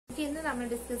ഇന്ന് നമ്മൾ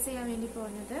ഡിസ്കസ് ചെയ്യാൻ വേണ്ടി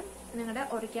പോകുന്നത് നിങ്ങളുടെ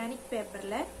ഓർഗാനിക്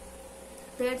പേപ്പറിലെ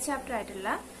 3rd ചാപ്റ്റർ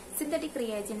ആയിട്ടുള്ള സിന്തറ്റിക്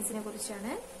റിയേജൻസിനെ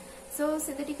കുറിച്ചാണ്. സോ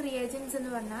സിന്തറ്റിക് റിയേജൻസ്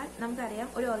എന്ന് പറഞ്ഞാൽ നമുക്കറിയാം,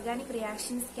 ഒരു ഓർഗാനിക്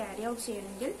റിയാക്ഷൻസ് ക്യാരി ഔട്ട്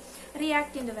ചെയ്യണമെങ്കിൽ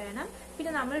റിയാക്ടന്റ് വേണം,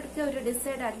 പിന്നെ നമ്മൾക്ക് ഒരു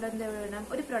ഡിസൈഡ് ആയിട്ടുള്ള എന്ത് വേണം,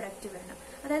 ഒരു പ്രൊഡക്റ്റ് വേണം.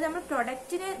 അതായത് നമ്മൾ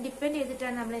പ്രൊഡക്റ്റിനെ ഡിപ്പെൻഡ്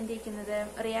ചെയ്തിട്ടാണ് നമ്മൾ എന്ത് ചെയ്യുന്നത്,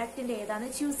 റിയാക്ടന്റ് ഏതാന്ന്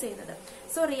ചൂസ് ചെയ്യുന്നത്.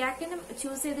 സോ റിയാക്ടന്റ്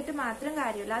ചൂസ് ചെയ്തിട്ട് മാത്രം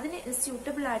കാര്യമില്ല, അതിന്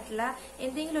സ്യൂട്ടബിൾ ആയിട്ടുള്ള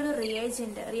എന്തെങ്കിലും ഒരു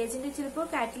റിയേജന്റ് ചിലപ്പോൾ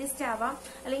കാറ്റലിസ്റ്റ് ആവാം,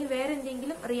 അല്ലെങ്കിൽ വേറെ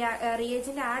എന്തെങ്കിലും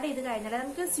റിയേജന്റ് ആഡ് ചെയ്ത് കഴിഞ്ഞാൽ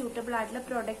നമുക്ക് സ്യൂട്ടബിൾ ആയിട്ടുള്ള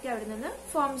പ്രൊഡക്റ്റ് അവിടെ നിന്ന്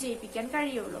ഫോം ചെയ്യിപ്പിക്കാൻ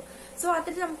കഴിയുള്ളൂ. സോ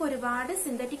അത്തരത്തിൽ നമുക്ക് ഒരുപാട്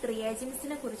സിന്തറ്റിക്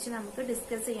റിയേജൻസിനെ കുറിച്ച് നമുക്ക്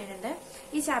ഡിസ്കസ് ചെയ്യാനുണ്ട്.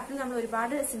 ഈ ചാപ്റ്ററിൽ നമ്മൾ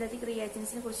ഒരുപാട് സിന്തറ്റിക്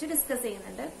റിയേജൻസിനെ കുറിച്ച് ഡിസ്കസ്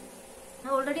ചെയ്യുന്നുണ്ട്.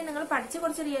 ഓൾറെഡി നിങ്ങൾ പഠിച്ച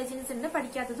കുറച്ച് റിയേജൻസ് ഉണ്ട്,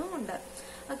 പഠിക്കാത്തതും ഉണ്ട്.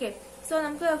 ഓക്കെ, സോ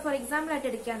നമുക്ക് ഫോർ എക്സാമ്പിൾ ആയിട്ട്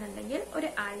എടുക്കുകയാണെന്നുണ്ടെങ്കിൽ ഒരു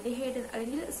ആൽഡിഹൈഡ്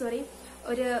അല്ലെങ്കിൽ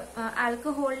ഒരു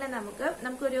ആൽക്കഹോളിനെ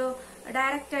നമുക്കൊരു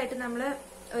ഡയറക്റ്റ് ആയിട്ട് നമ്മൾ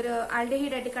ഒരു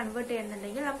ആൽഡിഹൈഡ് ആയിട്ട് കൺവേർട്ട്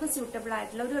ചെയ്യുന്നുണ്ടെങ്കിൽ നമുക്ക് സ്യൂട്ടബിൾ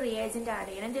ആയിട്ടുള്ള ഒരു റിയേജന്റ് ആഡ്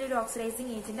ചെയ്യണം, എന്തെങ്കിലും ഒരു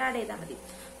ഓക്സിഡൈസിങ് ഏജന്റ് ആഡ് ചെയ്താൽ മതി.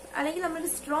 അല്ലെങ്കിൽ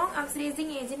നമ്മളൊരു സ്ട്രോങ്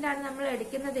ഓക്സിഡൈസിങ് ഏജന്റ് ആണ് നമ്മൾ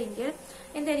എടുക്കുന്നതെങ്കിൽ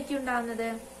എന്തായിരിക്കും ഉണ്ടാവുന്നത്,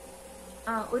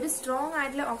 ഒരു സ്ട്രോങ്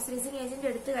ആയിട്ടുള്ള ഓക്സിഡൈസിങ് ഏജന്റ്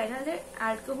എടുത്തു കഴിഞ്ഞാൽ അത്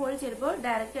ആൽക്കഹോൾ ചിലപ്പോൾ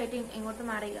ഡയറക്റ്റ് ആയിട്ട് എങ്ങോട്ട്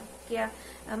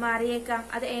മാറിയേക്കാം,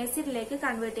 അത് ആസിഡിലേക്ക്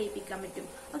കൺവേർട്ട് ചെയ്യിപ്പിക്കാൻ പറ്റും.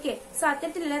 ഓക്കെ, സോ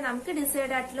അത്തരത്തിലുള്ള നമുക്ക്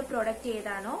ഡിസൈഡ് ആയിട്ടുള്ള പ്രോഡക്റ്റ്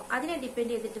ഏതാണോ അതിനെ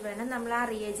ഡിപ്പെൻഡ് ചെയ്തിട്ട് വേണം നമ്മൾ ആ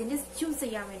റിയേജന്റ് ചൂസ്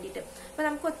ചെയ്യാൻ വേണ്ടിയിട്ട്. അപ്പൊ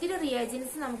നമുക്ക് ഒത്തിരി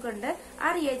റിയേജൻസ് നമുക്കുണ്ട്. ആ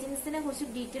റിയേജൻസിനെ കുറിച്ച്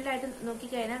ഡീറ്റെയിൽ ആയിട്ട്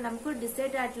നോക്കിക്കഴിഞ്ഞാൽ നമുക്ക്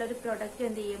ഡിസൈഡ് ആയിട്ടുള്ള ഒരു പ്രോഡക്റ്റ്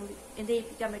എന്ത്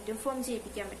ചെയ്യിപ്പിക്കാൻ പറ്റും, ഫോം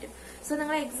ചെയ്യിപ്പിക്കാൻ പറ്റും. സോ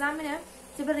നിങ്ങൾ എക്സാമിന്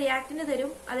ചിലപ്പോൾ റിയാക്ടന്റ്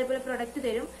തരും, അതേപോലെ പ്രൊഡക്റ്റ്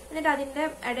തരും, എന്നിട്ട് അതിന്റെ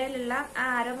ഇടയിലുള്ള ആ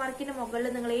ആരോ മാർക്കിന്റെ മുകളിൽ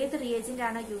നിങ്ങൾ ഏത് റിയേജന്റ്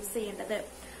ആണ് യൂസ് ചെയ്യേണ്ടത്.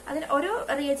 അതിന് ഓരോ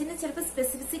റിയേജന്റിന് ചിലപ്പോൾ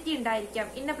സ്പെസിഫിസിറ്റി ഉണ്ടായിരിക്കാം,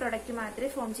 ഇന്ന പ്രൊഡക്റ്റ് മാത്രമേ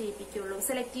ഫോം ചെയ്യിപ്പിക്കുള്ളൂ,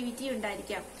 സെലക്ടിവിറ്റി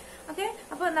ഉണ്ടായിരിക്കാം. ഓക്കെ,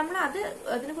 അപ്പൊ നമ്മൾ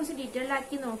അതിനെ കുറിച്ച് ഡീറ്റെയിൽ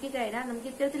ആക്കി നോക്കിക്കഴിഞ്ഞാൽ നമുക്ക്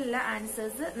ഇത്തരത്തിലുള്ള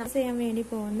ആൻസേഴ്സ് ചെയ്യാൻ വേണ്ടി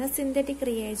പോകുന്ന സിന്തറ്റിക്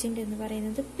റിയേജന്റ് എന്ന്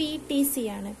പറയുന്നത് PTC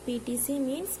ആണ്. PTC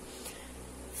means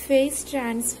face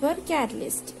transfer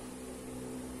catalyst.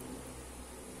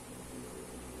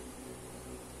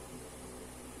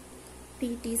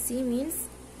 PTC means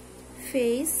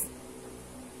phase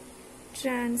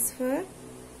transfer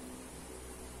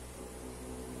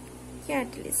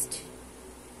catalyst.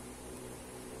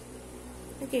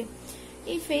 Okay,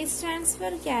 ഈ ഫേസ്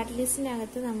ട്രാൻസ്ഫർ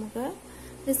കാറ്റലിസ്റ്റിനകത്ത് നമുക്ക്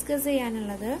ഡിസ്കസ്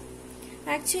ചെയ്യാനുള്ളത്,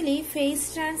 ആക്ച്വലി ഫേസ്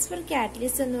ട്രാൻസ്ഫർ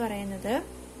കാറ്റലിസ്റ്റ് എന്ന് പറയുന്നത്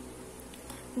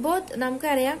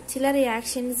നമുക്കറിയാം ചില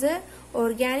റിയാക്ഷൻസ്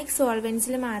ഓർഗാനിക്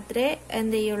സോൾവെന്റ്സിൽ മാത്രമേ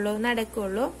എന്ത് ചെയ്യുള്ളൂ,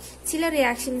 നടക്കുള്ളൂ. ചില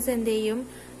റിയാക്ഷൻസ് എന്ത് ചെയ്യും,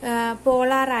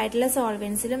 പോളാർ ആയിട്ടുള്ള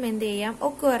സോൾവെന്റ്സിലും എന്ത് ചെയ്യാം,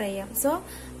 ഒക്കർ ചെയ്യാം. സോ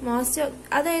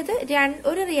അതായത്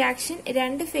ഒരു റിയാക്ഷൻ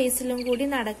രണ്ട് ഫേസിലും കൂടി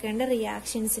നടക്കേണ്ട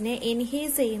റിയാക്ഷൻസിനെ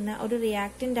എൻഹേസ് ചെയ്യുന്ന ഒരു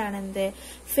റിയാക്ടന്റ് ആണ് എന്ത്,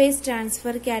 ഫേസ്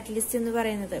ട്രാൻസ്ഫർ കാറ്റലിസ്റ്റ് എന്ന്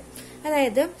പറയുന്നത്.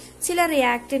 അതായത് ചില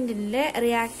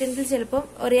റിയാക്ടന്റിൽ ചിലപ്പം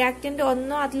റിയാക്ടന്റ്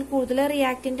ഒന്നോ അതിൽ കൂടുതൽ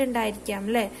റിയാക്ടന്റ് ഉണ്ടായിരിക്കാം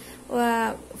അല്ലെ.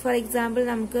 ഫോർ എക്സാമ്പിൾ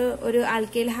നമുക്ക് ഒരു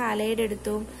ആൽക്കൈൽ ഹാലൈഡ്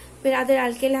എടുത്തു, പിന്നെ അത്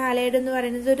ആൽക്കൈൽ ഹാലൈഡ് എന്ന്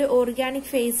പറയുന്നത് ഒരു ഓർഗാനിക്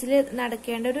ഫേസിൽ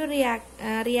നടക്കേണ്ട ഒരു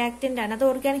റിയാക്ടന്റ് ആണ്. അത്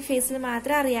ഓർഗാനിക് ഫേസിൽ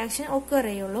മാത്രമേ ആ റിയാക്ഷൻ ഒക്കർ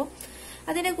ചെയ്യുള്ളൂ.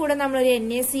 അതിന്റെ കൂടെ നമ്മളൊരു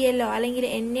NaCl അല്ലെങ്കിൽ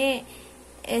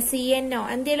NaCN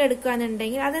എന്തെങ്കിലും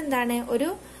എടുക്കുകയാണെന്നുണ്ടെങ്കിൽ അതെന്താണ്, ഒരു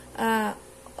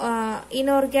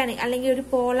ഇനോർഗാനിക് അല്ലെങ്കിൽ ഒരു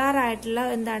പോളാർ ആയിട്ടുള്ള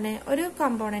ഒരു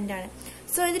കമ്പോണന്റ് ആണ്.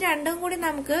 സോ ഇത് രണ്ടും കൂടി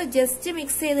നമുക്ക് ജസ്റ്റ്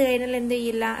മിക്സ് ചെയ്ത് കഴിഞ്ഞാൽ എന്ത്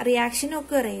ചെയ്യില്ല, റിയാക്ഷൻ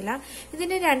ഒക്കർ ചെയ്യില്ല.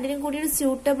 ഇതിന്റെ രണ്ടിനും കൂടി ഒരു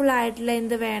സ്യൂട്ടബിൾ ആയിട്ടുള്ള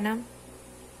എന്ത് വേണം,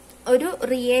 ഒരു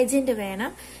റിയേജന്റ് വേണം.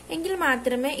 എങ്കിൽ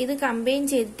മാത്രമേ ഇത് കമ്പൈൻ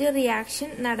ചെയ്തിട്ട് റിയാക്ഷൻ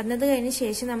നടന്നത് കഴിഞ്ഞ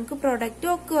ശേഷം നമുക്ക് പ്രൊഡക്റ്റ്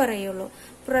ഒക്കർ ചെയ്യുള്ളൂ,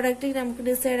 പ്രൊഡക്റ്റ് നമുക്ക്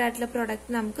ഡിസൈഡ് ആയിട്ടുള്ള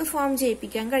പ്രൊഡക്റ്റ് നമുക്ക് ഫോം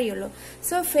ചെയ്യിപ്പിക്കാൻ കഴിയുള്ളൂ.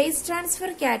 സോ ഫേസ്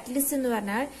ട്രാൻസ്ഫർ കാറ്റലിസ്റ്റ് എന്ന്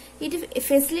പറഞ്ഞാൽ it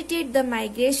facilitate the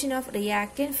migration of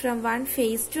reactant from one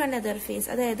face to another face.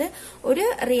 അതായത് ഒരു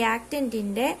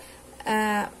റിയാക്ടന്റിന്റെ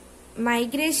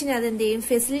മൈഗ്രേഷൻ അതെന്ത് ചെയ്യും,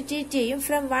 ഫെസിലിറ്റേറ്റ് ചെയ്യും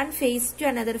from one face to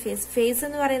another face. Face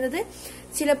എന്ന് പറയുന്നത്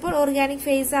ചിലപ്പോൾ ഓർഗാനിക്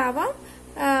ഫേസ് ആവാം,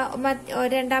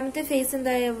 രണ്ടാമത്തെ ഫേസ്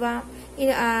എന്താവാം,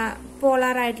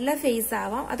 പോളാർ ആയിട്ടുള്ള ഫേസ്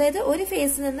ആവാം. അതായത് ഒരു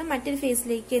ഫേസിൽ നിന്ന് മറ്റൊരു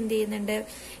ഫേസിലേക്ക് എന്ത് ചെയ്യുന്നുണ്ട്,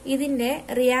 ഇതിന്റെ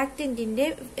റിയാക്ടന്റിന്റെ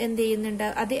എന്ത് ചെയ്യുന്നുണ്ട്,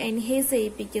 അത് എൻഹേസ്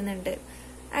ചെയ്യിപ്പിക്കുന്നുണ്ട്.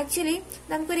 ആക്ച്വലി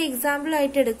നമുക്കൊരു എക്സാമ്പിൾ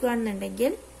ആയിട്ട്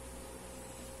എടുക്കുകയാണെന്നുണ്ടെങ്കിൽ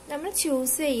നമ്മൾ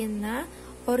ചൂസ് ചെയ്യുന്ന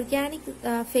ഓർഗാനിക്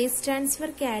ഫേസ് ട്രാൻസ്ഫർ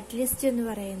കാറ്റലിസ്റ്റ് എന്ന്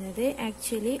പറയുന്നത്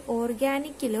ആക്ച്വലി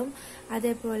ഓർഗാനിക്കിലും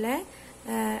അതേപോലെ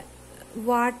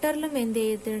വാട്ടറിലും എന്ത്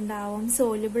ചെയ്തിട്ടുണ്ടാവും,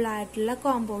 സോലുബിൾ ആയിട്ടുള്ള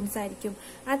കോമ്പൗണ്ട്സ് ആയിരിക്കും.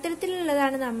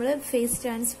 അത്തരത്തിലുള്ളതാണ് നമ്മൾ ഫേസ്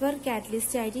ട്രാൻസ്ഫർ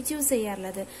കാറ്റലിസ്റ്റ് ആയിട്ട് ചൂസ്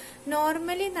ചെയ്യാറുള്ളത്.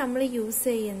 നോർമലി നമ്മൾ യൂസ്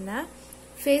ചെയ്യുന്ന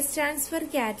ഫേസ് ട്രാൻസ്ഫർ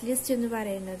കാറ്റലിസ്റ്റ് എന്ന്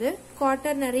പറയുന്നത്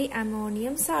ക്വാട്ടർണറി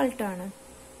അമോണിയം സാൾട്ട് ആണ്.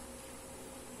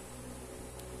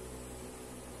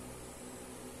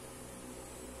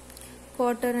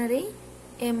 Quaternary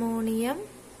ammonium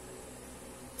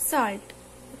salt.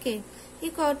 ഓക്കെ, ഈ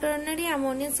ക്വാട്ടർണറി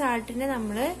അമോണിയം സാൾട്ടിനെ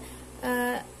നമ്മൾ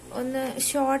ഒന്ന്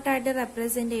ഷോർട്ടായിട്ട്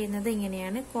റെപ്രസെന്റ് ചെയ്യുന്നത്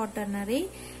ഇങ്ങനെയാണ്. Quaternary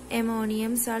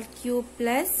ammonium salt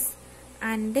Q+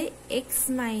 and X-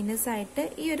 ആയിട്ട്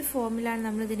ഈ ഒരു ഫോമിലാണ്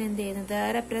നമ്മൾ ഇതിനെ എന്ത് ചെയ്യുന്നത്,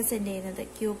 റെപ്രസെന്റ് ചെയ്യുന്നത്,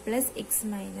 Q+ X-.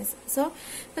 സോ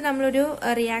ഇപ്പൊ നമ്മളൊരു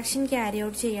റിയാക്ഷൻ ക്യാരി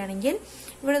ഔട്ട് ചെയ്യുകയാണെങ്കിൽ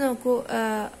ഇവിടെ നോക്കൂ,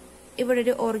 ഇവിടെ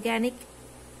ഒരു ഓർഗാനിക്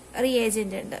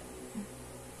റിയേജന്റ്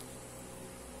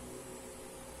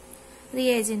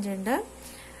ഉണ്ട്.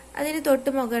 അതിന് തൊട്ട്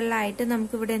മുകളിലായിട്ട്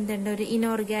നമുക്ക് ഇവിടെ എന്തുണ്ട്, ഒരു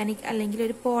ഇനോർഗാനിക് അല്ലെങ്കിൽ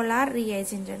ഒരു പോളാർ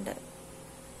റിയേജന്റ് ഉണ്ട്.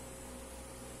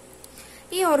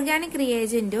 ഈ ഓർഗാനിക്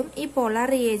റിയേജന്റും ഈ പോളാർ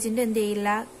റിയേജന്റും എന്ത് ചെയ്യില്ല,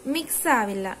 മിക്സ്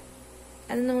ആവില്ല.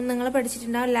 അത് നിങ്ങൾ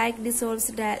പഠിച്ചിട്ടുണ്ടാവും, ലൈക്ക്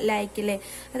ഡിസോൾവ്സ് ലൈക്ക് അല്ലേ.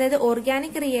 അതായത്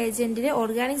ഓർഗാനിക് റിയേജന്റിൽ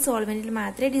ഓർഗാനിക് സോൾവെന്റിൽ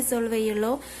മാത്രമേ ഡിസോൾവ്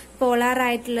ചെയ്യുള്ളൂ, പോളാർ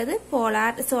ആയിട്ടുള്ളത്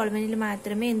പോളാർ സോൾവെന്റിൽ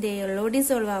മാത്രമേ എന്ത് ചെയ്യുള്ളൂ,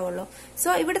 ഡിസോൾവ് ആവുള്ളൂ. സോ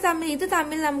ഇത്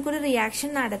തമ്മിൽ നമുക്കൊരു റിയാക്ഷൻ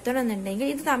നടത്തണമെന്നുണ്ടെങ്കിൽ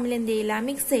ഇത് തമ്മിൽ എന്ത് ചെയ്യില്ല,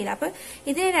 മിക്സ് ചെയ്യില്ല. അപ്പൊ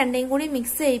ഇതിനെ രണ്ടേയും കൂടി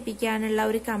മിക്സ് ചെയ്യിപ്പിക്കാനുള്ള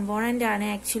ഒരു കമ്പോണന്റ് ആണ്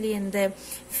ആക്ച്വലി എന്ത്,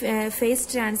 ഫേസ്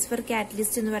ട്രാൻസ്ഫർ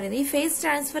കാറ്റലിസ്റ്റ് എന്ന് പറയുന്നത്. ഈ ഫേസ്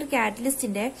ട്രാൻസ്ഫർ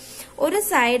കാറ്റലിസ്റ്റിന്റെ ഒരു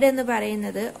സൈഡ് എന്ന്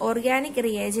പറയുന്നത് ഓർഗാനിക്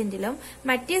റിയേജന്റിലും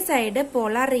മറ്റേ സൈഡ്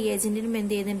പോളാർ റിയേജന്റിലും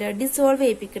എന്ത് ചെയ്യുന്നുണ്ട്, ഡിസോൾവ്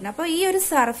ചെയ്യിപ്പിക്കുന്നുണ്ട്. അപ്പൊ ഈ ഒരു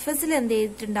സർഫസിൽ എന്ത്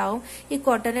ചെയ്തിട്ടുണ്ടാവും, ഈ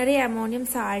ക്വാട്ടർണറി അമോണിയം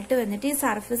സാൾട്ട് വന്നിട്ട് ഈ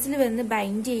സർഫസിൽ വന്ന്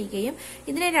ബൈൻഡ് ചെയ്യുകയും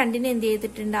ഇതിനെ രണ്ടിനെ എന്ത്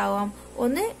ചെയ്തിട്ടുണ്ടാവാം,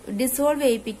 ഒന്ന് ഡിസോൾവ്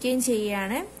ചെയ്യിപ്പിക്കുകയും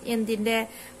ചെയ്യുകയാണ് എന്തിന്റെ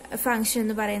ഫംഗ്ഷൻ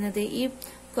എന്ന് പറയുന്നത്, ഈ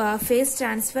ഫേസ്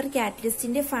ട്രാൻസ്ഫർ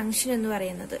കാറ്റലിസ്റ്റിന്റെ ഫംഗ്ഷൻ എന്ന്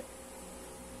പറയുന്നത്.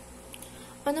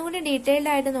 ഒന്നുകൂടി ഡീറ്റെയിൽഡ്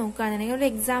ആയിട്ട് നോക്കുകയാണെന്നുണ്ടെങ്കിൽ ഒരു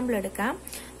എക്സാമ്പിൾ എടുക്കാം.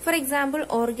 ഫോർ എക്സാമ്പിൾ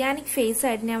ഓർഗാനിക് ഫേസ്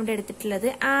ആയിട്ട് ഞാൻ ഇവിടെ എടുത്തിട്ടുള്ളത്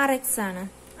RX ആണ്.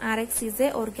 RX is A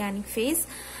organic face.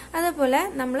 അതുപോലെ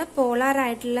നമ്മൾ പോളാർ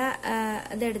ആയിട്ടുള്ള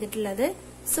ഇത് എടുത്തിട്ടുള്ളത്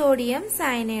സോഡിയം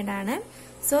സയനൈഡ് ആണ്.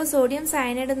 സോ സോഡിയം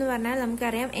സയനൈഡ് എന്ന് പറഞ്ഞാൽ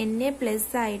നമുക്കറിയാം Na+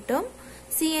 ആയിട്ടും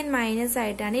Cn-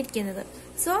 ആയിട്ടാണ് ഇരിക്കുന്നത്.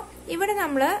 സോ ഇവിടെ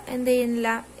നമ്മൾ എന്ത് ചെയ്യുന്നില്ല,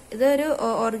 ഇതൊരു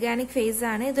ഓർഗാനിക് ഫേസ്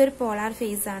ആണ്, ഇതൊരു പോളാർ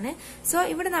ഫേസ് ആണ്. സോ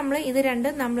ഇവിടെ നമ്മൾ ഇത്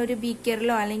രണ്ടും നമ്മളൊരു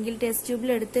ബീക്കറിലോ അല്ലെങ്കിൽ ടെസ്റ്റ്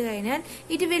ട്യൂബിലോ എടുത്തു കഴിഞ്ഞാൽ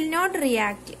ഇറ്റ് വിൽ നോട്ട്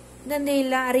റിയാക്ട്. ഇതെന്ത്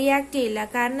ചെയ്യില്ല, റിയാക്ട് ചെയ്യില്ല.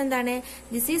 കാരണം എന്താണ്,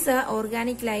 this is A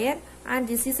organic layer and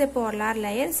this is a polar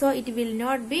layer, so it will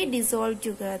not be dissolved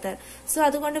together. So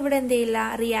അതുകൊണ്ട് ഇവിടെ എന്ത് ചെയ്യില്ല,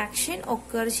 റിയാക്ഷൻ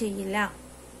ഒക്കർ ചെയ്യില്ല.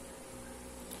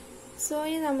 സോ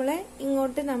ഇനി നമ്മള്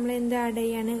ഇങ്ങോട്ട് നമ്മൾ എന്ത് ആഡ്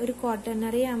ചെയ്യാണ്, ഒരു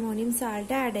ക്വാട്ടർണറി അമോണിയം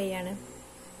സാൾട്ട് ആഡ് ചെയ്യാണ്.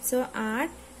 So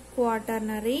add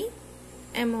quaternary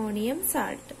ammonium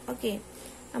salt. Okay,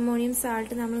 ammonium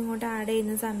salt നമ്മൾ ഇങ്ങോട്ട് ആഡ്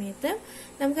ചെയ്യുന്ന സമയത്ത്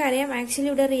നമുക്കറിയാം ആക്ച്വലി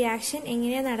ഇവിടെ റിയാക്ഷൻ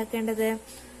എങ്ങനെയാണ് നടക്കേണ്ടത്.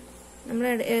 നമ്മൾ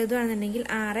എഴുതുകയാണെന്നുണ്ടെങ്കിൽ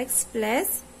RX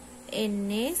 +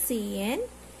 NaCN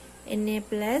Na+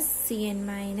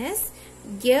 Cn-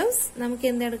 gives നമുക്ക്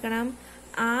എന്തെടുക്കണം,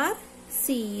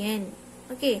 RCN.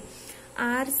 ഓക്കെ,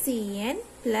 RCN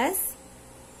 +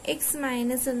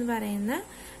 X- എന്ന് പറയുന്ന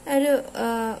ഒരു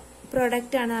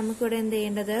പ്രൊഡക്റ്റ് ആണ് നമുക്ക് ഇവിടെ എന്ത്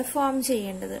ചെയ്യേണ്ടത്, ഫോം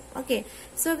ചെയ്യേണ്ടത്. ഓക്കെ,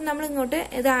 സോ നമ്മൾ ഇങ്ങോട്ട്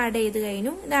ഇത് ആഡ് ചെയ്ത്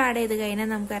കഴിഞ്ഞു. ഇത് ആഡ് ചെയ്ത് കഴിഞ്ഞാൽ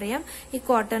നമുക്കറിയാം ഈ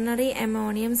ക്വാട്ടർണറി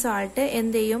അമോണിയം സാൾട്ട്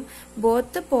എന്ത് ചെയ്യും,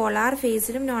 ബോത്ത് പോളാർ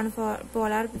ഫേസിലും നോൺ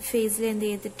പോളാർ ഫേസിലും എന്ത്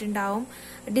ചെയ്തിട്ടുണ്ടാവും,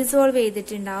 ഡിസോൾവ്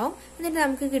ചെയ്തിട്ടുണ്ടാവും. എന്നിട്ട്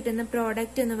നമുക്ക് കിട്ടുന്ന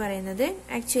പ്രോഡക്റ്റ് എന്ന് പറയുന്നത്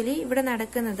ആക്ച്വലി ഇവിടെ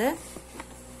നടക്കുന്നത്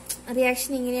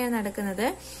റിയാക്ഷൻ ഇങ്ങനെയാണ് നടക്കുന്നത്.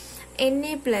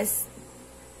 Na+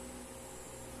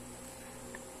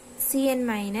 Cn-.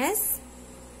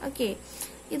 ഓക്കെ,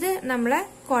 ഇത് നമ്മളെ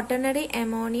ക്വാട്ടർണറി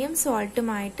അമോണിയം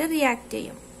സോൾട്ടുമായിട്ട് റിയാക്ട്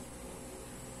ചെയ്യും.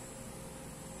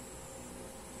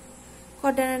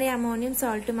 ക്വാട്ടർണറി അമോണിയം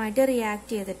സോൾട്ടുമായിട്ട് റിയാക്ട്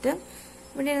ചെയ്തിട്ട്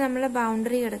ഇവിടെ നമ്മളെ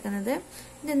ബൗണ്ടറി കിടക്കുന്നത്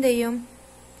ഇതെന്ത് ചെയ്യും,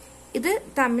 ഇത്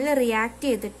തമ്മിൽ റിയാക്ട്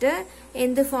ചെയ്തിട്ട്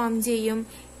എന്ത് ഫോം ചെയ്യും,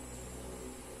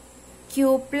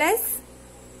 Q+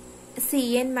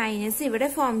 Cn- ഇവിടെ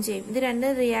ഫോം ചെയ്യും. ഇത്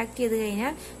രണ്ടും റിയാക്ട് ചെയ്ത്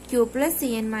കഴിഞ്ഞാൽ Q+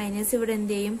 Cn- ഇവിടെ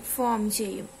എന്ത് ചെയ്യും, ഫോം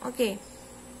ചെയ്യും. ഓക്കെ,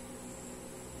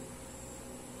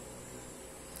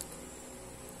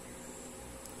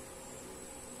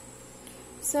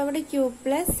 സോ അവിടെ Q+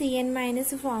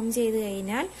 Cn- ഫോം ചെയ്ത്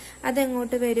കഴിഞ്ഞാൽ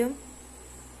അതെങ്ങോട്ട് വരും,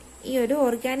 ഈ ഒരു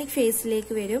ഓർഗാനിക്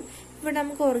ഫേസിലേക്ക് വരും. ഇവിടെ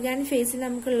നമുക്ക് ഓർഗാനിക് ഫേസിൽ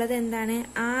നമുക്കുള്ളത് എന്താണ്,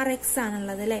 RX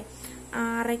ആണുള്ളത് അല്ലെ.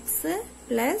 RX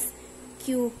 + Q+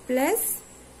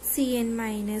 Cn-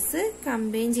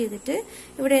 കമ്പൈൻ ചെയ്തിട്ട്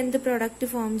ഇവിടെ എന്ത് പ്രൊഡക്റ്റ്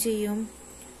ഫോം ചെയ്യും,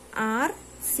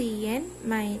 RCN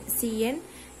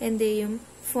എന്ത് ചെയ്യും,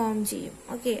 ഫോം ചെയ്യും.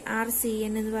 ഓക്കെ,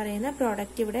 RCN എന്ന് പറയുന്ന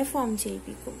പ്രോഡക്റ്റ് ഇവിടെ ഫോം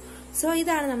ചെയ്യിപ്പിക്കും. സോ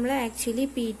ഇതാണ് നമ്മൾ ആക്ച്വലി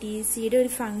PTCയുടെ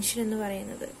ഒരു ഫംഗ്ഷൻ എന്ന്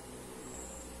പറയുന്നത്.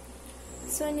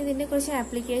 സോ ഇനി ഇതിന്റെ കുറച്ച്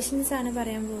ആപ്ലിക്കേഷൻസ് ആണ്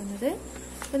പറയാൻ പോകുന്നത്.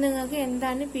 അപ്പൊ നിങ്ങൾക്ക്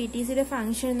എന്താണ് PTCയുടെ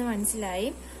ഫംഗ്ഷൻ എന്ന് മനസ്സിലായി.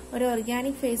 ഒരു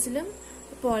ഓർഗാനിക് ഫേസിലും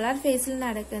പോളാർ ഫേസിൽ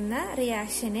നടക്കുന്ന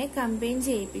റിയാക്ഷനെ കമ്പൈൻ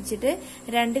ചെയ്യിപ്പിച്ചിട്ട്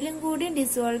രണ്ടിലും കൂടി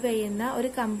ഡിസോൾവ് ചെയ്യുന്ന ഒരു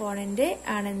കമ്പോണന്റ്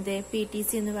ആണെന്ത്, PTC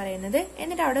എന്ന് പറയുന്നത്.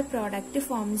 എന്നിട്ട് അവിടെ പ്രോഡക്റ്റ്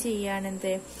ഫോം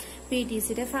ചെയ്യാണെന്ത്,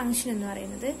 PTCയുടെ ഫംഗ്ഷൻ എന്ന്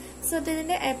പറയുന്നത്. സോ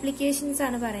ഇതിന്റെ ആപ്ലിക്കേഷൻസ്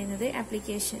ആണ് പറയുന്നത്.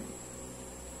 Application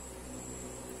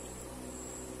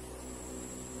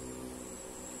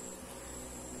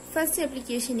first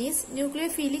application is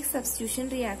nucleophilic substitution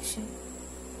reaction.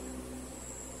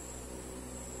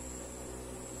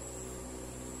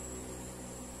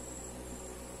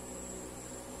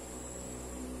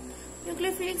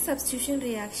 Nucleophilic substitution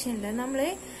reaction la nammal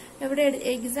evide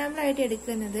example aayittu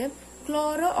edukkunnathu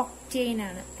chloro-octane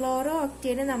aanu.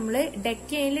 Chloro-octane nammal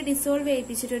decane il dissolve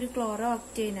cheyipichittu oru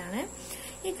chloro-octane aanu.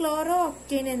 Ee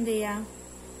chloro-octane endu cheya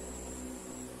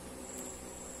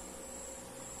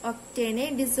octane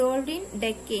dissolved in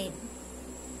decane.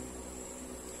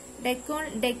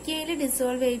 Decane il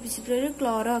dissolve cheyipichittu oru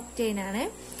chloro-octane aanu.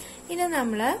 Ini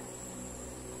nammal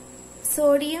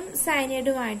sodium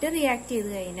cyanide ആയിട്ട് react ചെയ്തു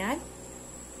കഴിഞ്ഞാൽ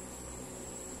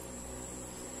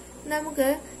നമുക്ക്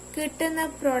കിട്ടുന്ന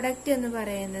product എന്ന്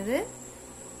പറയുന്നത്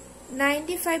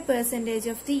 95%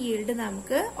 of the yield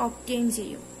നമുക്ക് obtain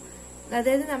ചെയ്യും.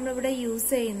 അതായത് നമ്മളിവിടെ യൂസ്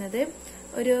ചെയ്യുന്നത്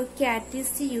ഒരു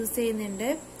കാറ്റലിസ്റ്റ് യൂസ് ചെയ്യുന്നുണ്ട്.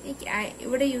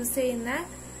 ഇവിടെ യൂസ് ചെയ്യുന്ന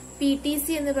PTC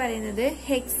എന്ന് പറയുന്നത്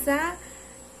ഹെക്സാ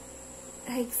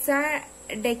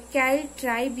ഡെക്കൈൽ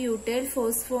ട്രൈബ്യൂട്ടൈൽ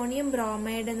ഫോസ്ഫോണിയം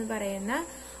ബ്രോമൈഡ് എന്ന് പറയുന്ന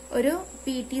ഒരു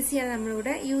PTC ആണ്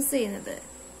നമ്മളിവിടെ യൂസ് ചെയ്യുന്നത്.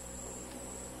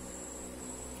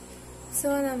 സോ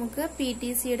നമുക്ക്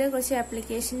PTCയുടെ കുറച്ച്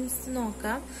ആപ്ലിക്കേഷൻസ്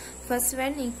നോക്കാം. First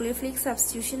one nucleophilic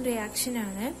substitution reaction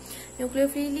ആണ്.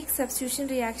 ന്യൂക്ലിയോഫിലിക് സബ്സ്റ്റിറ്റ്യൂഷൻ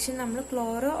റിയാക്ഷൻ നമ്മൾ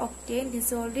ക്ലോറോ ഒക്ടേൻ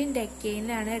ഡിസോൾവ്ഡ് ഇൻ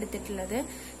ഡെക്കൈനിലാണ് എടുത്തിട്ടുള്ളത്.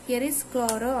 Here is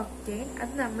chloro octane.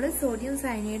 അത് നമ്മൾ സോഡിയം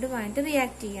സയനൈഡുമായിട്ട്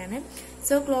റിയാക്ട് ചെയ്യാണ്.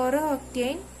 So chloro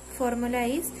octane formula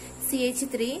is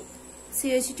CH3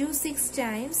 CH2 6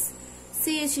 times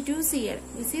CH2Cl.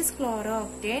 This is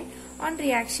chloro-octane on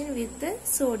reaction with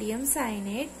sodium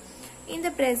cyanide in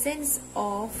the presence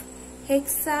of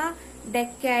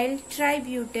hexadecyl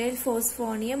tributyl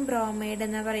phosphonium bromide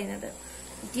എന്ന് പറയുന്നത്.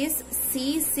 It is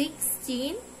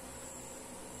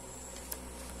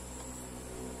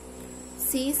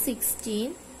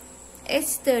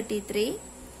C16H33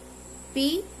 P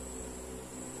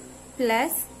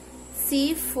plus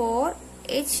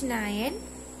C4H9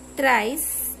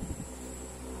 thrice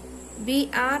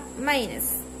Br minus.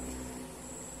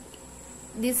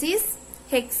 This is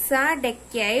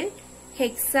hexadecyl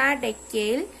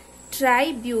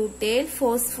tributyl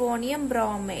phosphonium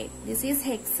bromide. This is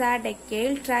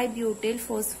hexadecyl tributyl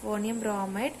phosphonium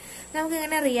bromide. നമുക്ക്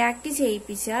ഇങ്ങനെ react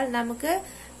ചെയ്യിപ്പിച്ചാൽ നമുക്ക്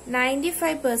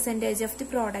 95% of the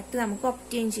product നമുക്ക്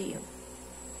obtain ചെയ്യും.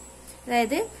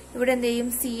 അതായത് ഇവിടെ എന്ത് ചെയ്യും,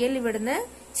 Cl ഇവിടുന്ന്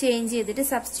ചേഞ്ച് ചെയ്തിട്ട്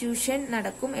സബ്സ്റ്റിറ്റ്യൂഷൻ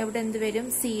നടക്കും. എവിടെ എന്ത് വരും,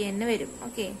 Cn വരും.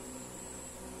 Okay,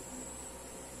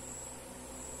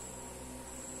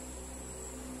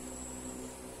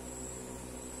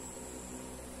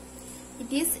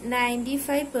 it is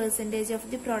 95% of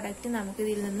the product നമുക്ക്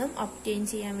ഇതിൽ നിന്നും ഒബ്റ്റെയിൻ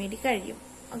ചെയ്യാൻ വേണ്ടി കഴിയും.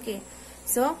 ഓക്കെ,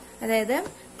 സോ അതായത്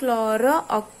chloro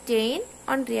octane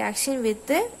on reaction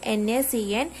with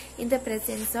NaCN in the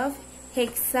presence of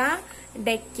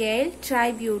hexadecyl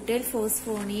tributyl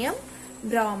phosphonium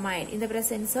bromide. In the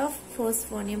presence of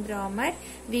phosphonium bromide,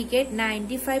 we get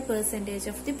 95%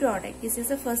 of the product. This is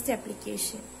the first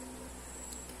application.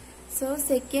 So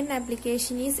second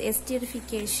application is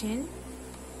esterification.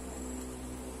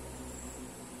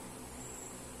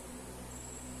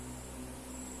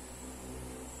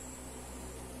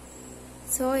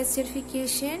 So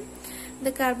esterification,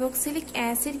 the carboxylic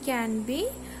acid can be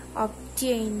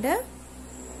obtained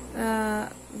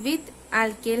with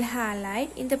alkyl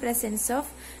halide in the presence of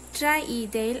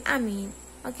triethyl amine.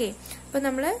 Okay, അപ്പോൾ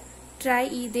നമ്മൾ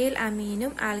triethyl amine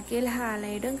alkyl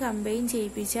halide combine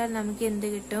ചെയ്യിപ്പിച്ചാൽ നമുക്ക് എന്ത്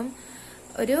കിട്ടും,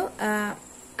 ഒരു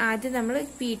ആദ്യം നമ്മൾ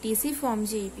PTC form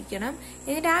ചെയ്യിപ്പിക്കണം.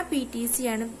 എന്നിട്ട് ആ PTC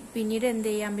ആണ് പിന്നീട് എന്ത്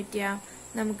ചെയ്യാൻ പറ്റുക,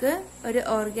 നമുക്ക് ഒരു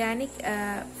ഓർഗാനിക്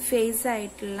ഫേസ്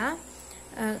ആയിട്ടുള്ള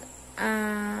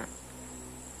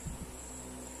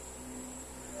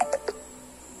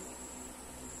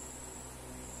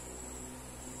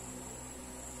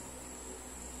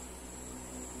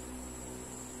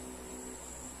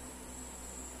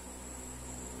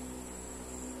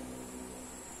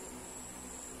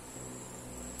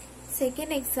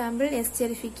സെക്കൻഡ് എക്സാമ്പിൾ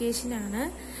എസ്റ്ററിഫിക്കേഷൻ ആണ്.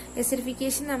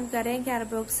 എസ്റ്ററിഫിക്കേഷൻ നമുക്കറിയാം,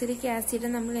 കാർബോക്സിലിക് ആസിഡ്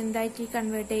നമ്മൾ എന്തായിട്ട്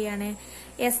കൺവേർട്ട് ചെയ്യാണ്,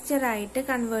 എസ്റ്റർ ആയിട്ട്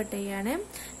കൺവേർട്ട് ചെയ്യാണ്.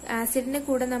 ആസിഡിന്റെ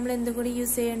കൂടെ നമ്മൾ എന്തും കൂടി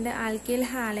യൂസ് ചെയ്യുന്നുണ്ട്, ആൽക്കൈൽ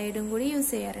ഹാലൈഡും കൂടി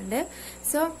യൂസ് ചെയ്യാറുണ്ട്.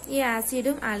 സോ ഈ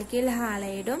ആസിഡും ആൽക്കൈൽ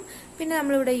ഹാലൈഡും പിന്നെ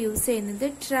നമ്മളിവിടെ യൂസ് ചെയ്യുന്നത്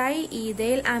ട്രൈ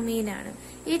ഈഥൈൽ അമീൻ ആണ്.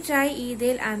 ഈ ട്രൈ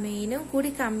ഈഥൈൽ അമീനും കൂടി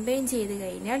കമ്പൈൻ ചെയ്ത്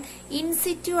കഴിഞ്ഞാൽ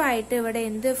ഇൻസിറ്റു ആയിട്ട് ഇവിടെ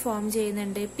എന്ത് ഫോം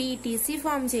ചെയ്യുന്നുണ്ട്, PTC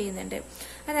ഫോം ചെയ്യുന്നുണ്ട്.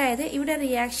 അതായത് ഇവിടെ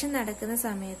റിയാക്ഷൻ നടക്കുന്ന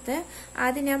സമയത്ത്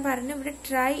ആദ്യം ഞാൻ പറഞ്ഞു, ഇവിടെ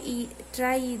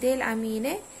ട്രൈ ഈഥൈൽ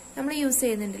അമീന് നമ്മൾ use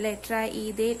ചെയ്യുന്നുണ്ടല്ലേ, try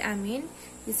ethyl Ameen.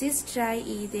 This is try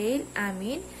ethyl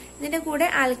അമീൻ. ഇതിന്റെ കൂടെ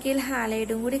ആൽക്കൈൽ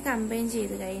ഹാലൈഡും കൂടി കമ്പൈൻ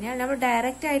ചെയ്ത് കഴിഞ്ഞാൽ നമ്മൾ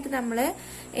ഡയറക്റ്റ് ആയിട്ട് നമ്മൾ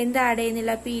എന്ത് ആഡ്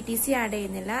ചെയ്യുന്നില്ല, PTC ആഡ്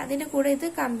ചെയ്യുന്നില്ല. അതിന്റെ കൂടെ ഇത്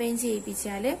കമ്പൈൻ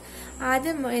ചെയ്യിപ്പിച്ചാൽ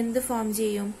ആദ്യം എന്ത് ഫോം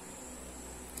ചെയ്യും,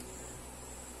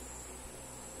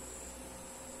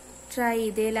 ട്രൈ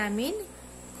ഈഥൈൽ അമീൻ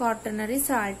ക്വാട്ടർണറി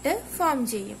സാൾട്ട് ഫോം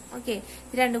ചെയ്യും. ഓക്കെ,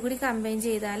 ഇത് രണ്ടും കൂടി കമ്പൈൻ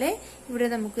ചെയ്താൽ ഇവിടെ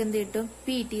നമുക്ക് എന്ത് കിട്ടും,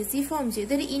 PTC ഫോം ചെയ്യും.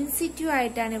 ഇതൊരു ഇൻസിറ്റു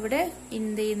ആയിട്ടാണ് ഇവിടെ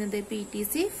എന്ത് ചെയ്യുന്നത്,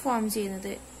 PTC ഫോം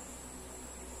ചെയ്യുന്നത്.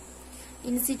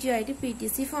 ഇൻസിറ്റു ആയിട്ട്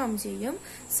PTC ഫോം ചെയ്യും.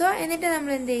 സോ എന്നിട്ട്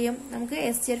നമ്മൾ എന്ത് ചെയ്യും, നമുക്ക്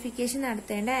എസ്റ്ററിഫിക്കേഷൻ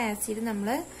നടത്തേണ്ട ആസിഡ് നമ്മൾ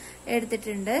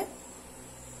എടുത്തിട്ടുണ്ട്,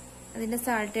 അതിന്റെ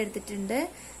സാൾട്ട് എടുത്തിട്ടുണ്ട്.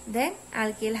 ദെൻ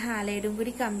ആൽക്കൈൽ ഹാലൈഡും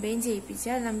കൂടി കമ്പൈൻ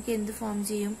ചെയ്യിപ്പിച്ചാൽ നമുക്ക് എന്ത് ഫോം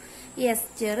ചെയ്യും,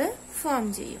 എസ്റ്റർ ഫോം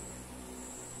ചെയ്യും.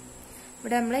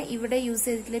 ഇവിടെ നമ്മൾ ഇവിടെ യൂസ്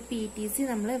ചെയ്തിട്ടുള്ള PTC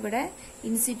നമ്മൾ ഇവിടെ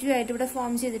ഇൻസിറ്റു ആയിട്ട് ഇവിടെ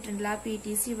ഫോം ചെയ്തിട്ടുണ്ടല്ലോ, ആ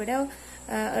PTC ഇവിടെ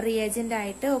റിയേജന്റ്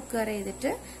ആയിട്ട് ഒക്കർ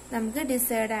ചെയ്തിട്ട് നമുക്ക്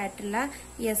ഡിസൈഡ് ആയിട്ടുള്ള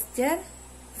എസ്റ്റർ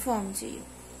ഫോം ചെയ്യും.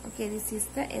 Okay, this is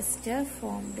the ester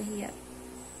formed here.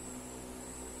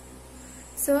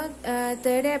 So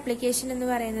third application എന്ന്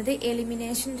പറയുന്നത്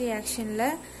എലിമിനേഷൻ റിയാക്ഷനിൽ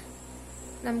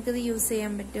നമുക്കിത് യൂസ്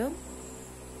ചെയ്യാൻ പറ്റും.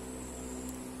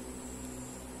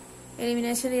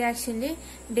 എലിമിനേഷൻ റിയാക്ഷനിൽ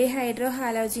ഡിഹൈഡ്രോ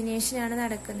ഹാലോജിനേഷൻ ആണ്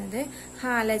നടക്കുന്നത്.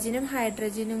 ഹാലജനും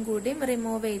ഹൈഡ്രജനും കൂടി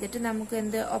റിമൂവ് ചെയ്തിട്ട് നമുക്ക്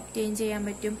എന്ത് ഒബ്റ്റെയിൻ ചെയ്യാൻ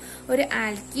പറ്റും, ഒരു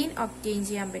ആൽക്കീൻ ഒബ്റ്റെയിൻ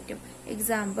ചെയ്യാൻ പറ്റും.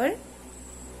 എക്സാമ്പിൾ,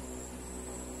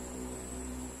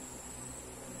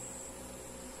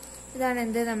 ഇതാണ്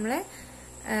എന്ത് നമ്മള്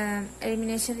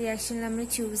എലിമിനേഷൻ റിയാക്ഷനിൽ നമ്മൾ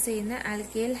ചൂസ് ചെയ്യുന്ന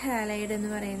ആൽക്കൈൽ ഹാലൈഡ് എന്ന്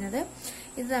പറയുന്നത്.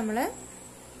 ഇത് നമ്മൾ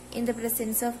in the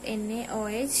presence of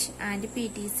NaOH and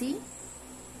PTC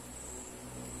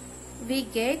we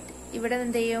get, ഇവിടെ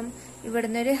എന്ത് ചെയ്യും,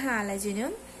 ഇവിടുന്ന് ഒരു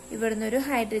ഹാലജനും ഇവിടുന്ന് ഒരു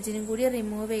ഹൈഡ്രജനും കൂടി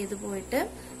റിമൂവ് ചെയ്ത് പോയിട്ട്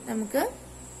നമുക്ക്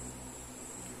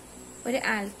ഒരു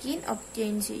ആൽക്കീൻ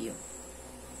ഒബ്റ്റെയിൻ ചെയ്യും.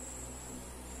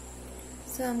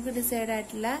 സോ നമുക്ക് ഡിസൈഡ്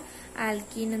ആയിട്ടുള്ള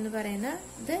ആൽക്കീൻ എന്ന് പറയുന്ന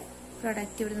ഇത്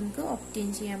പ്രൊഡക്റ്റ് ഇവിടെ നമുക്ക് ഒബ്റ്റെയിൻ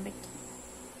ചെയ്യാൻ പറ്റും.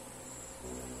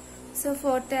 സോ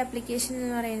ഫോർത്ത് ആപ്ലിക്കേഷൻ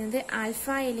എന്ന് പറയുന്നത് alpha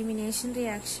elimination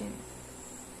reaction.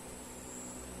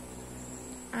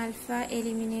 Alpha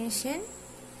elimination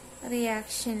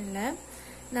റിയാക്ഷനില്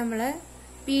നമ്മൾ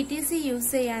PTC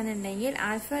use ചെയ്യാന്നുണ്ടെങ്കിൽ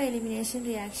alpha elimination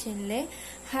റിയാക്ഷനിലെ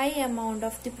high amount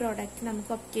of the product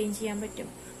നമുക്ക് ഒബ്റ്റെയിൻ ചെയ്യാൻ പറ്റും.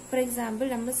 ഫോർ എക്സാമ്പിൾ,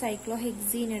 നമ്മൾ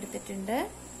സൈക്ലോഹെക്സീൻ എടുത്തിട്ടുണ്ട്.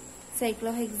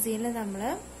 സൈക്ലോഹെക്സീനിൽ നമ്മൾ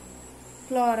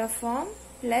ക്ലോറോഫോം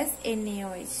പ്ലസ്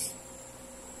NaOH.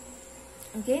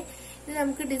 ഓക്കെ, ഇത്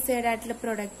നമുക്ക് ഡിസൈഡ് ആയിട്ടുള്ള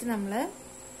പ്രൊഡക്റ്റ്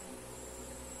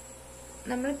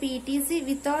നമ്മൾ PTC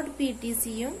വിത്തൗട്ട്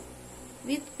PTCയും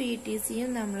വിത്ത്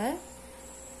PTCയും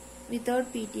വിത്തൗട്ട്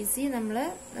PTC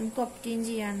നമുക്ക് ഒബ്റ്റെയിൻ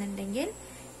ചെയ്യാന്നുണ്ടെങ്കിൽ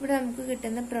ഇവിടെ നമുക്ക്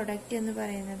കിട്ടുന്ന പ്രൊഡക്റ്റ് എന്ന്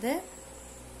പറയുന്നത്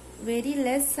വെരി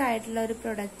ലെസ് ആയിട്ടുള്ള ഒരു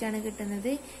പ്രൊഡക്റ്റ് ആണ്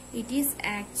കിട്ടുന്നത്. It is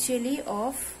actually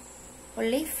of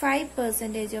only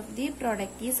 5% of the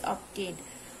product is obtained.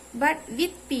 But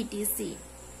with PTC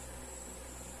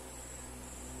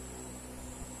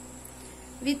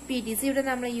ഇവിടെ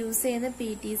നമ്മൾ യൂസ് ചെയ്യുന്ന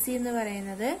PTC എന്ന്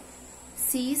പറയുന്നത്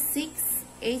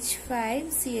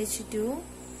C6H5CH2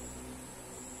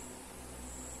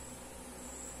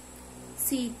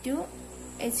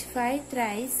 C2H5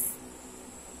 thrice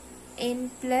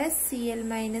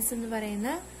N+Cl- എന്ന് പറയുന്ന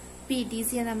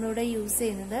PTC നമ്മളിവിടെ യൂസ്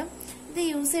ചെയ്യുന്നത്. ഇത്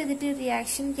യൂസ് ചെയ്തിട്ട്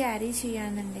റിയാക്ഷൻ ക്യാരി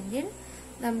ചെയ്യാന്നുണ്ടെങ്കിൽ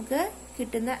നമുക്ക്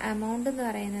കിട്ടുന്ന എമൗണ്ട് എന്ന്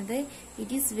പറയുന്നത്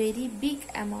it is very big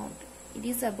amount. It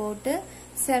is about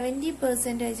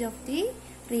 70% of the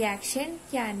reaction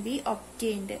can be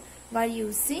obtained while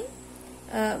using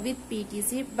with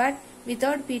PTC, but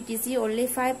without PTC only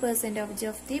 5% of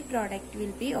the product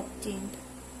will be obtained.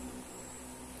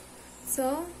 So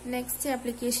next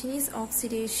application is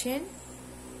oxidation.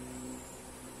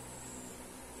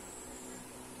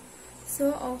 So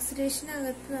oxidation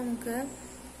അകത്ത് നമുക്ക്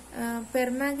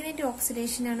permanganate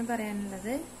oxidation ആണ്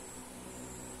പറയാനുള്ളത്.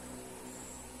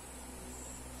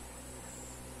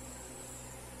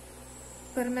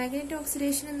 Permanganate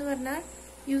oxidation എന്ന് പറഞ്ഞാൽ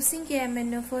using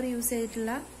KMnO4 use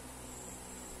ചെയ്തിട്ടുള്ള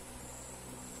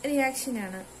reaction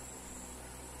ആണ്.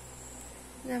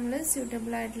 നമ്മൾ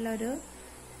suitable ആയിട്ടുള്ള ഒരു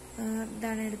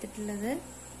ഇതാണ് എടുത്തിട്ടുള്ളത്,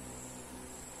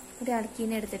 ഒരു ആൽക്കീൻ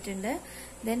എടുത്തിട്ടുണ്ട്.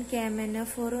 ദെൻ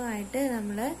KMnO4 ആയിട്ട്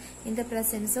നമ്മൾ ഇൻ ദ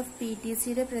പ്രസൻസ് ഓഫ്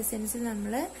PTCയുടെ പ്രസൻസിൽ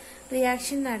നമ്മൾ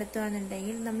റിയാക്ഷൻ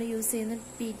നടത്തുകയാണെന്നുണ്ടെങ്കിൽ നമ്മൾ യൂസ് ചെയ്യുന്ന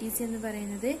PTC എന്ന്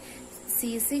പറയുന്നത്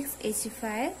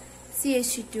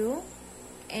C6H5CH2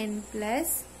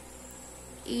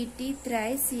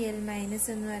 N+ET3Cl-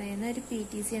 എന്ന് പറയുന്ന ഒരു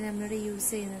PTC നമ്മളിവിടെ യൂസ്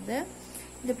ചെയ്യുന്നത്.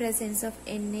 In the presence of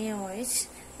NaOH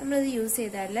നമ്മളിത് യൂസ്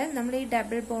ചെയ്താൽ നമ്മൾ ഈ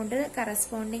ഡബിൾ ബോണ്ട്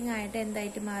കറസ്പോണ്ടിങ് ആയിട്ട്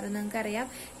എന്തായിട്ട് മാറും നമുക്കറിയാം.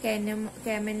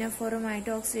 KMnO4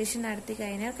 ഓക്സിഡേഷൻ നടത്തി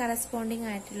കഴിഞ്ഞാൽ കറസ്പോണ്ടിങ്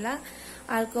ആയിട്ടുള്ള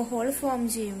ആൽക്കഹോൾ ഫോം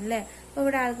ചെയ്യും അല്ലെ. അപ്പൊ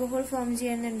ഇവിടെ ആൽക്കഹോൾ ഫോം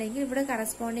ചെയ്യുന്നുണ്ടെങ്കിൽ ഇവിടെ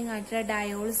കറസ്പോണ്ടിങ് ആയിട്ടുള്ള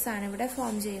ഡയോൾസ് ആണ് ഇവിടെ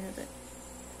ഫോം ചെയ്യുന്നത്.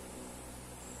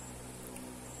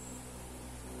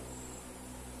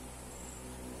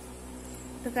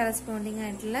 കറസ്പോണ്ടിങ്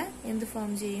ആയിട്ടുള്ള എന്ത്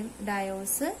ഫോം ചെയ്യും?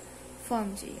 ഡയോൾസ് ഫോം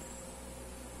ചെയ്യും.